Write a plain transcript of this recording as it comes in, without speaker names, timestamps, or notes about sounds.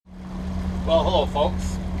Well, hello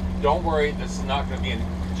folks. Don't worry, this is not going to be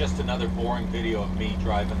just another boring video of me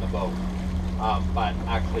driving the boat. But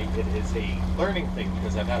actually it is a learning thing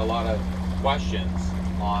because I've had a lot of questions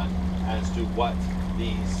on as to what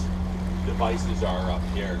these devices are up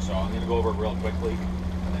here. So I'm going to go over it real quickly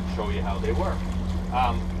and then show you how they work.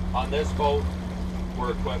 On this boat,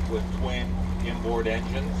 we're equipped with twin inboard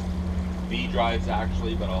engines. V drives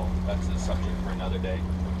actually, but that's a subject for another day.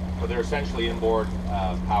 But they're essentially inboard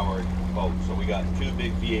powered boats. So we got two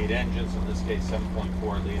big V8 engines, in this case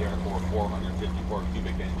 7.4 liter or 454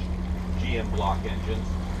 cubic inch GM block engines.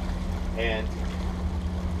 And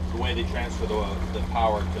the way they transfer the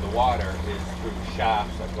power to the water is through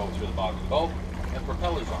shafts that go through the bottom of the boat and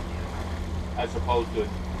propellers on the end, as opposed to an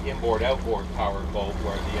inboard outboard powered boat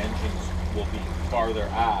where the engines will be farther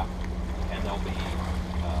aft and there'll be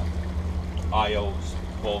IOs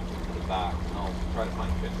bolted to the back. And I'll try to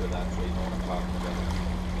find a picture of that so you know what I'm talking about.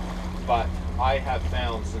 But I have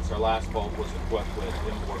found, since our last boat was equipped with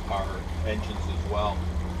inboard power engines as well,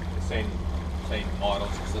 the same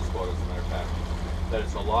models as this boat as a matter of fact, that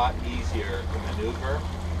it's a lot easier to maneuver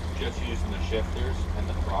just using the shifters and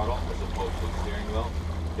the throttle as opposed to the steering wheel.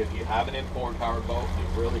 If you have an inboard powered boat,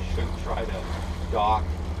 you really shouldn't try to dock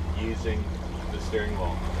using the steering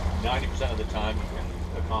wheel. 90% of the time you can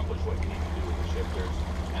accomplish what you need to do with the shifters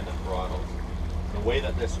and the throttles. The way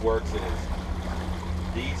that this works is,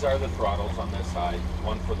 these are the throttles on this side,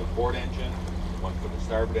 one for the port engine, one for the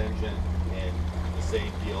starboard engine, and the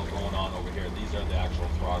same deal going on over here. These are the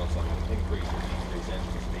actual throttles that will increase or decrease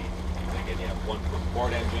engine speed. And again, you have one for the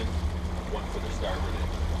port engine, one for the starboard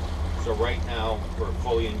engine. So right now, we're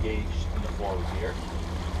fully engaged in the forward gear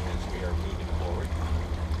as we are moving forward.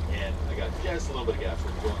 And I got just a little bit of gas.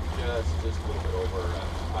 We're going just a little bit over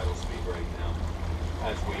idle speed right now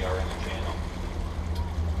as we are in the channel.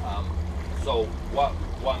 So what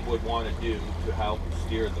one would want to do to help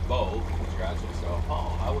steer the boat, because you're asking yourself,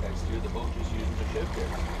 oh, how would I steer the boat just using the shifter?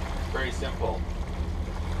 Very simple.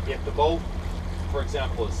 If the boat, for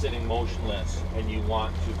example, is sitting motionless and you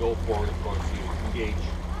want to go forward, of course, you engage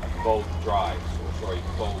both drives,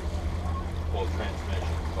 both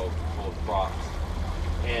transmissions, both props.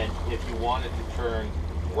 And if you wanted to turn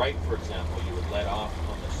right, for example, you would let off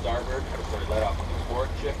on the starboard, let off on the port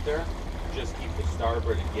shifter, just keep the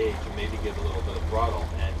starboard engaged and maybe give a little bit of throttle.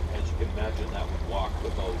 And as you can imagine, that would walk the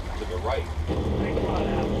boat to the right.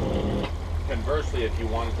 Conversely, if you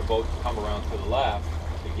wanted the boat to come around to the left,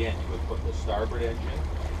 again, you would put the starboard engine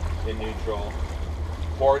in neutral,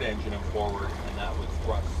 port engine in forward, and that would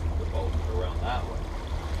thrust the boat around that way.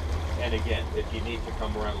 And again, if you need to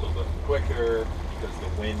come around a little bit quicker because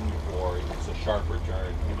the wind or it's a sharper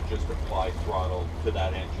turn, you would just apply throttle to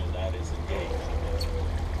that engine that is engaged.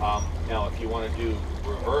 Now, if you want to do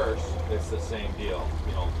reverse, it's the same deal.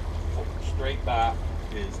 You know, straight back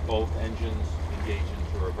is both engines engage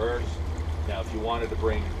into reverse. Now, if you wanted to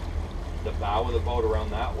bring the bow of the boat around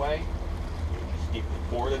that way, you just keep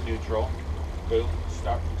the port in neutral, boom,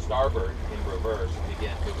 starboard in reverse. And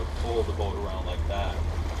again, it would pull the boat around like that.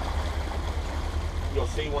 You'll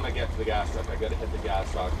see when I get to the gas truck, I got to hit the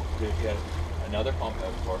gas dock to get another pump out,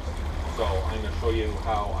 of course. So I'm going to show you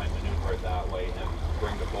how I maneuver it that way and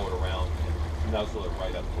bring the boat around and nuzzle it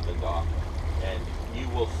right up to the dock. And you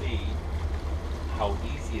will see how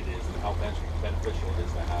easy it is and how beneficial it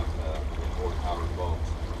is to have inboard powered boats.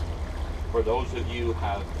 For those of you who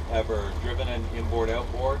have ever driven an inboard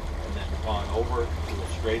outboard and then gone over to a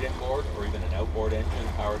straight inboard, or even an outboard engine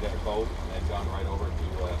powered boat and gone right over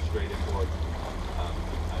to a straight inboard,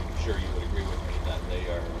 I'm sure you would agree with me that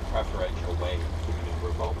they are a preferential way to maneuver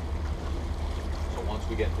a boat. So once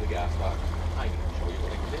we get to the gas dock, I'm going to show you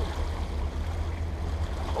what I can do.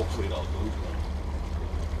 Hopefully it all goes well.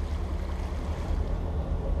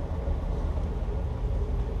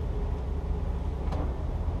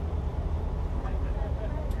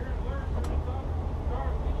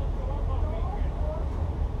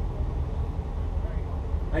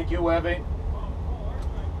 Thank you, Webby.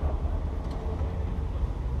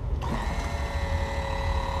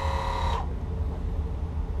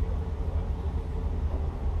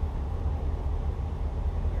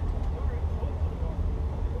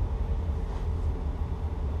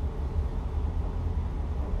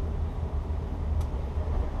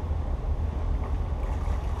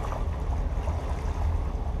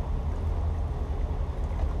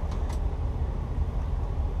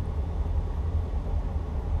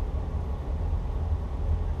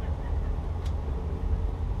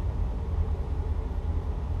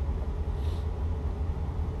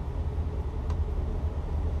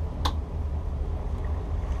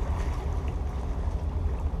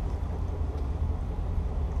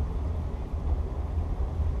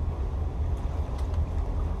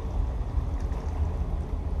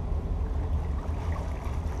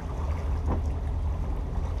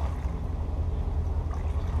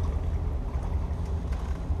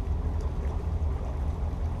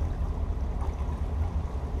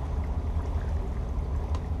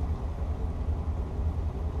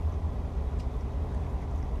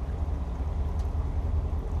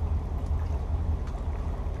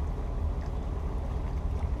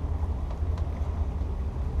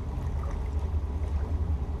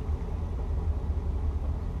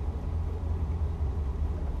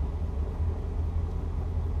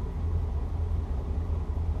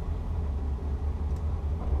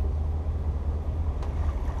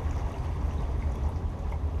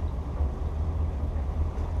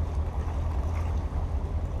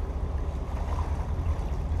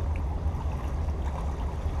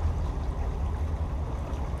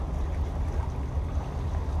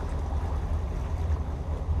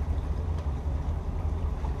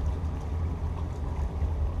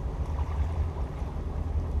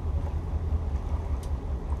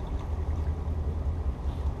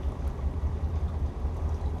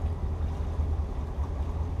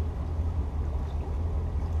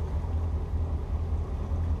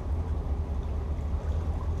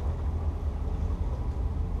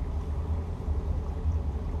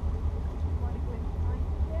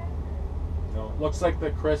 Looks like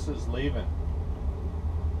that Chris is leaving.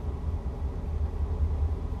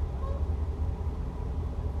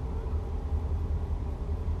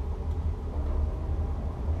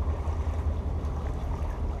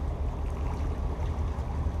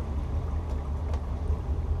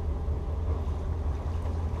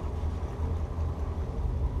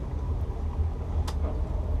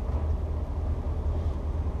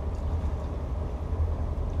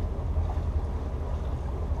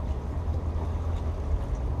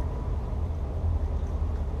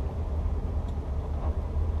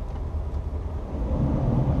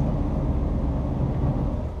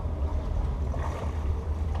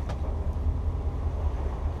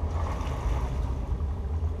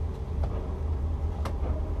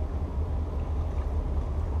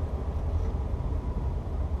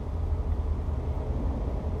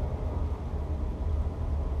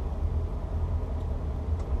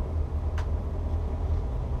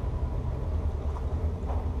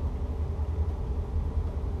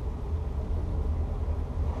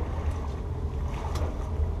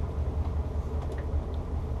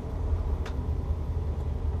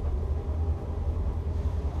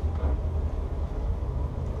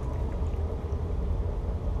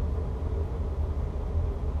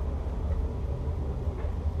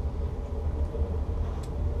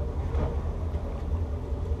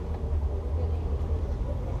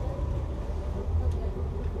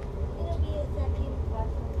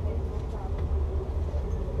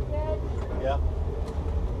 Yeah.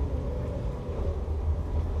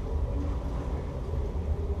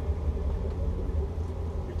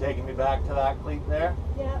 You're taking me back to that cleat there?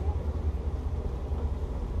 Yeah.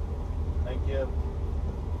 Thank you.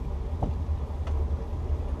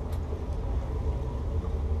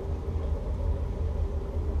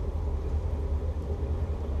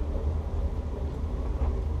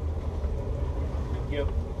 Thank you.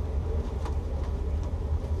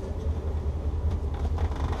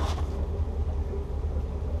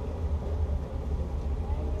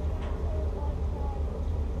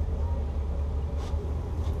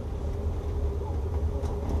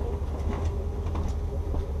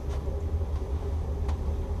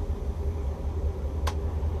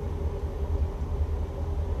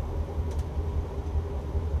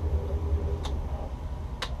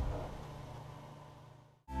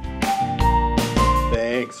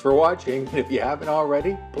 Thanks for watching. If you haven't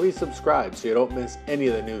already, please subscribe so you don't miss any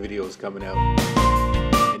of the new videos coming out.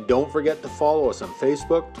 And don't forget to follow us on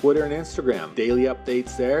Facebook, Twitter, and Instagram. Daily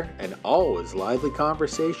updates there, and always lively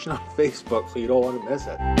conversation on Facebook, so you don't want to miss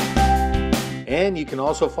it. And you can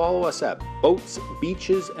also follow us at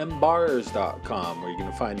boatsbeachesandbars.com, where you're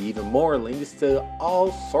going to find even more links to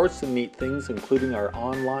all sorts of neat things, including our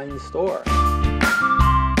online store.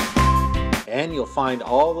 And you'll find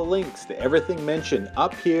all the links to everything mentioned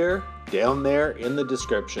up here, down there in the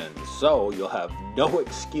description. So you'll have no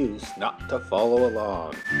excuse not to follow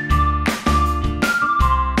along.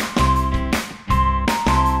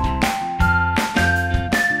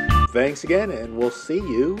 Thanks again, and we'll see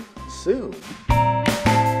you soon.